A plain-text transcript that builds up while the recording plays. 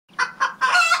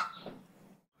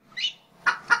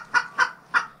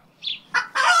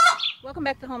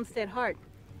Welcome back to Homestead Heart,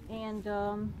 and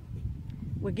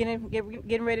we're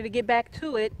getting ready to get back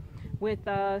to it with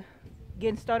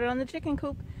getting started on the chicken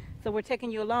coop. So we're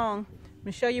taking you along. I'm going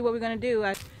to show you what we're going to do.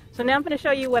 So now I'm going to show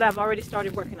you what I've already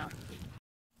started working on.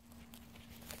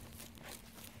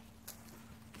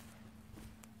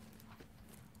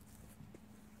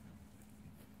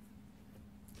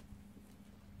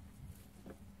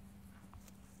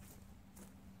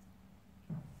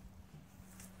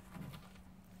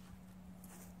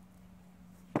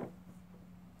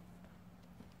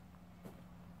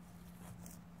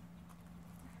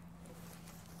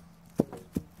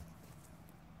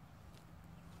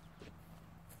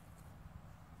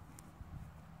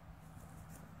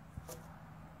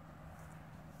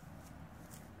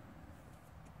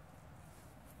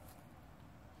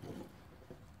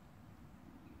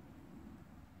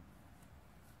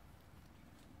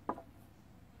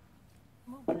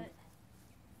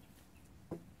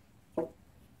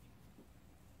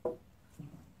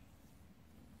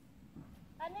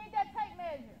 I need that tape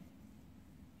measure.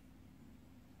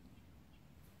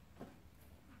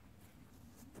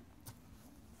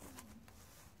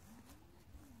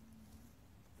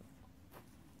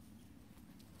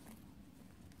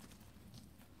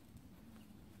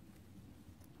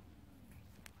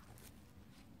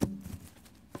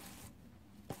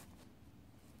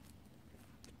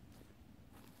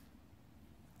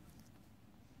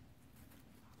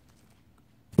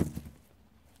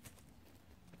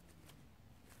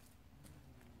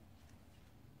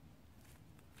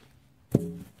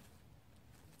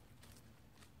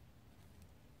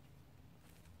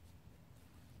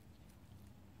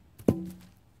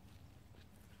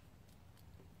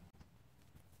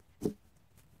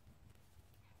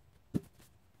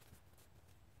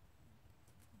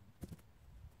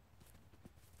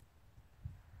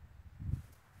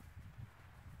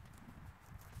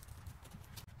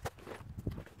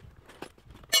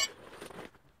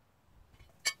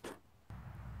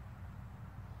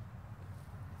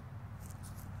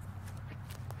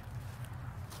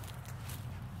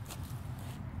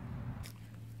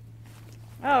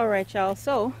 All right, y'all.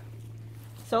 So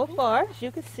far as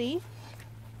you can see,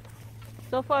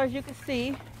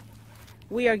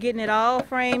 we are getting it all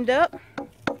framed up.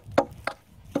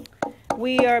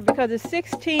 Because it's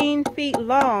 16 feet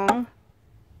long,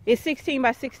 it's 16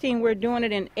 by 16, we're doing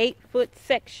it in 8-foot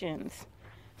sections.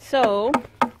 So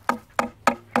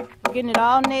we're getting it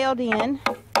all nailed in.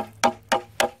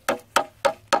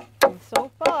 And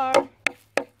so far,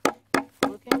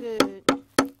 looking good.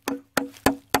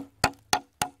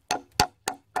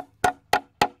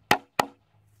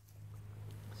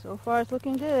 So far it's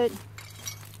looking good.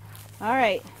 All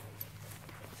right,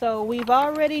 so we've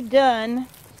already done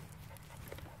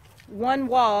one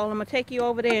wall. I'm gonna take you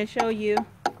over there and show you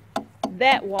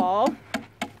that wall.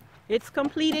 It's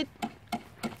completed,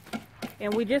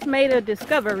 and we just made a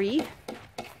discovery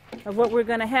of what we're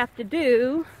gonna have to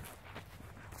do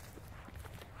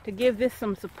to give this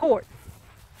some support.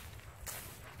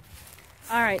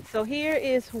 All right, so here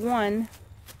is one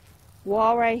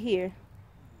wall right here,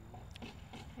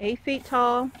 8 feet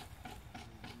tall,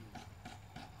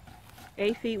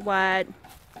 8 feet wide.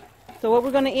 So what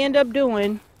we're going to end up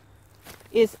doing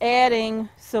is adding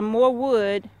some more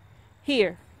wood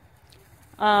here.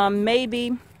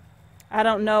 Maybe, I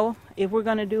don't know if we're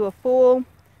going to do a full,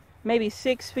 maybe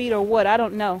 6 feet or what, I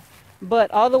don't know.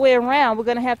 But all the way around, we're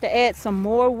going to have to add some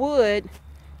more wood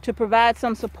to provide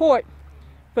some support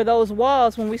for those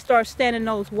walls when we start standing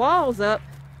those walls up,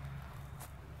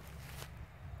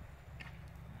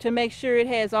 to make sure it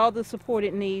has all the support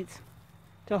it needs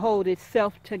to hold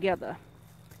itself together.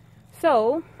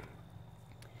 So,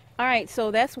 all right, so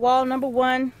that's wall number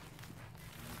 1.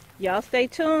 Y'all stay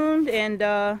tuned, and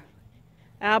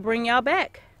I'll bring y'all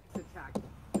back.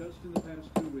 Just in the past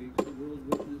 2 weeks, the world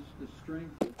witnessed the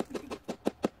strength.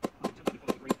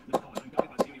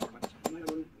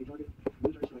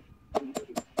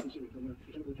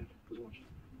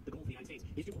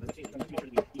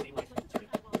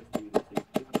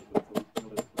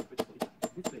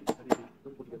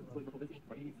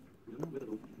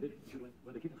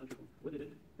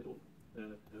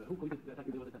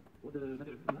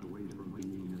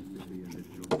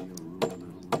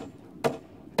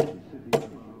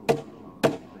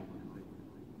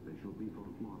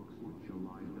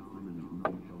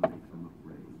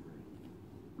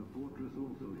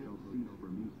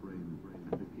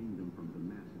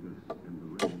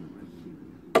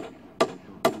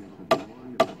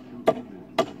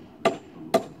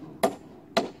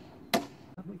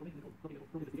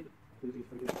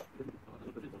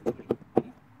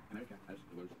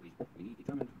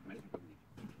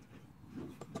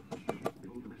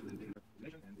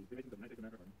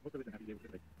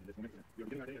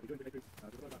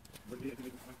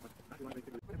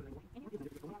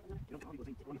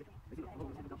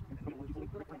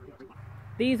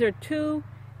 These are two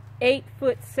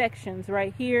 8-foot sections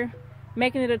right here,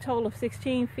 making it a total of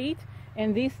 16 feet.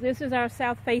 And this is our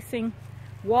south-facing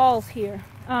walls here.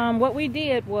 What we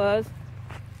did was,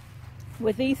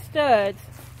 with these studs,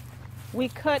 we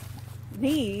cut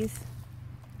these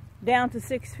down to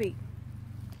 6 feet.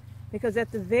 Because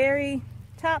at the very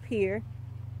top here,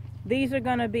 these are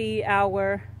going to be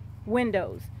our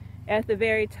windows at the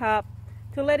very top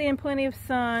to let in plenty of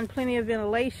sun, plenty of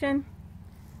ventilation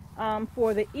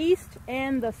for the east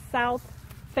and the south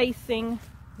facing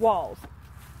walls.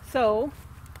 So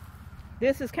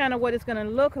this is kind of what it's going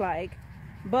to look like,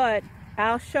 but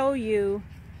I'll show you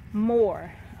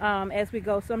more as we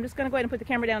go. So I'm just going to go ahead and put the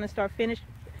camera down and start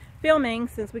filming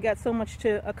since we got so much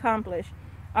to accomplish.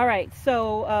 All right,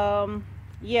 so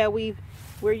yeah, we're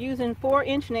using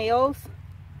 4-inch nails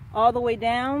all the way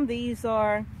down. These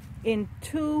are in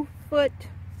 2-foot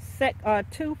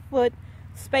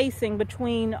spacing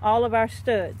between all of our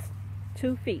studs,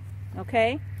 2 feet,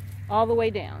 okay, all the way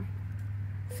down.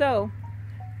 So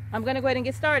I'm going to go ahead and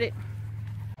get started.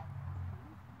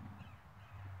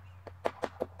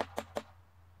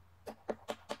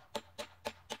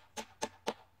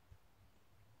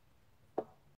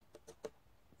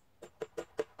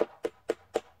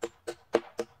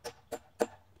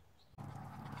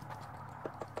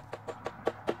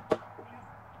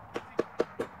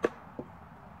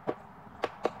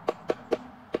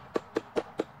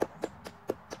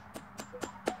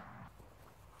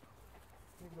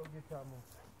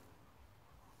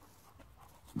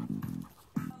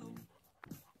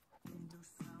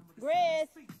 Grace.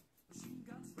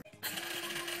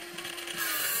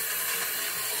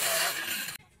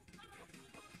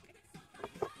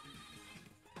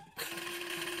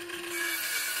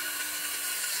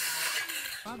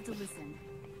 Love to listen.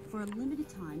 For a limited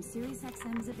time,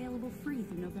 SiriusXM is available free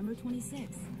through November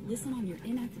 26th. Listen on your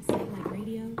inactive satellite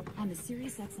radio, on the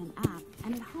SiriusXM app,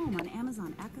 and at home on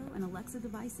Amazon Echo and Alexa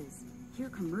devices. Hear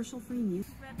commercial-free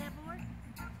music. Grab that board.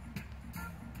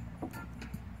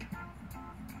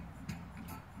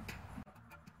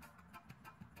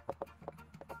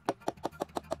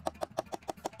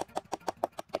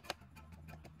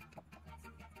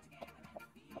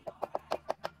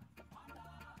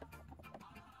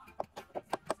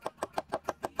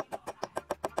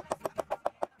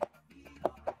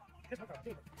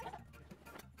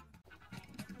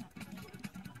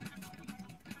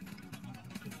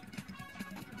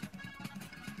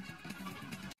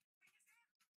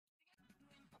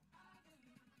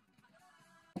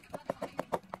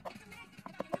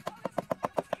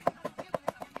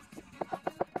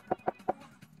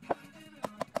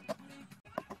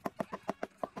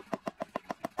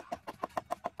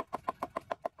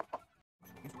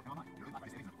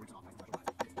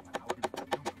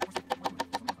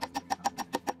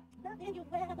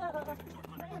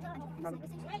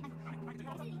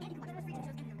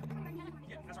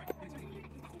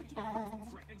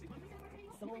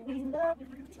 So we love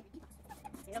you.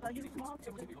 Ever you want to.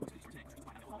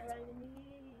 All right,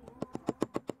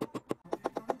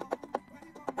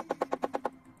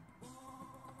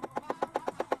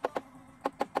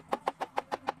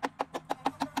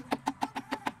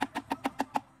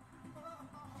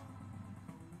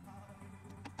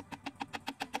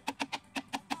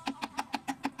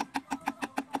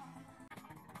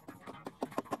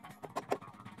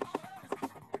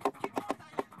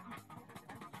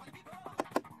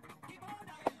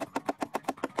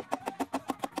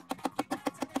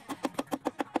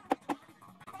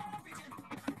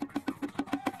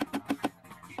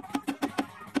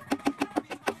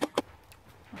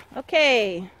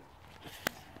 okay,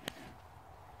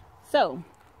 so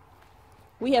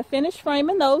we have finished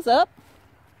framing those up,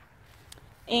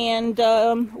 and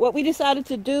what we decided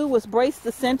to do was brace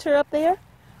the center up there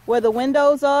where the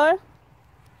windows are,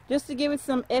 just to give it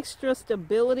some extra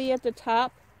stability at the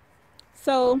top.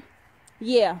 So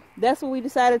yeah, that's what we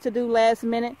decided to do last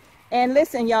minute. And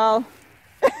listen, y'all,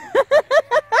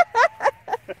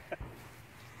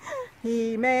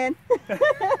 He-Man.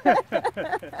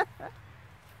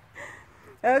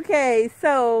 Okay,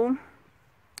 so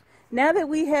now that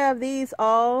we have these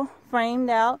all framed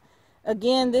out,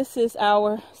 again, this is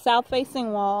our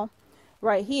south-facing wall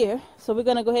right here. So we're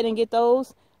going to go ahead and get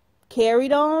those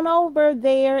carried on over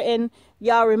there. And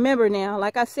y'all remember now,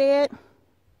 like I said,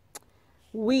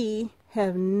 we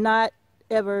have not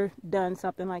ever done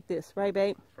something like this, right,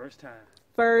 babe? First time.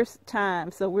 First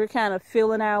time. So we're kind of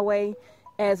feeling our way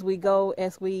as we go,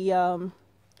 as we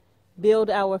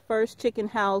build our first chicken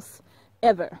house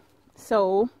ever.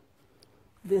 So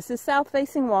this is south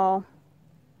facing wall.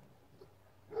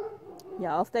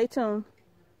 Y'all stay tuned.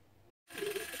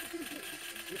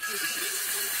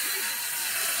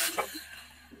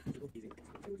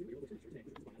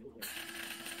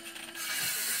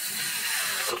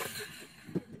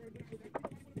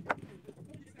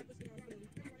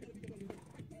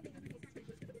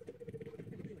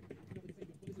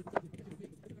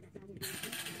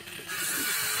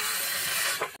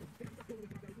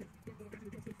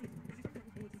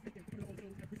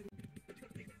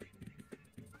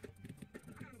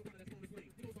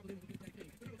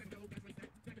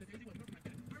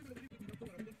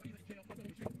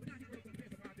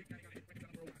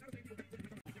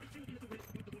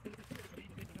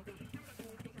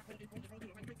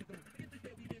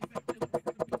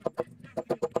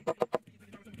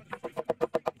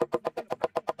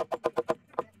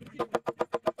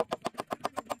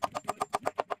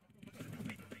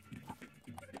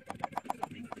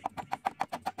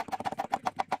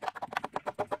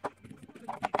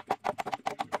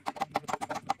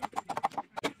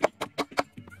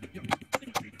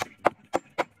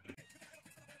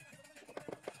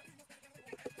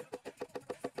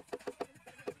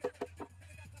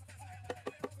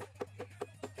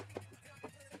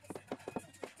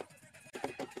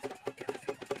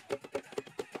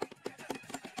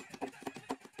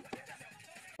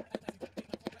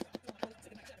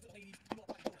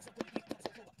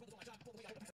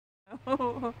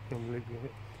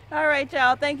 All right,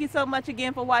 y'all. Thank you so much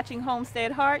again for watching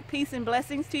Homestead Heart. Peace and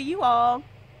blessings to you all.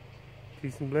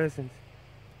 Peace and blessings.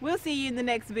 We'll see you in the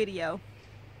next video.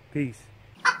 Peace.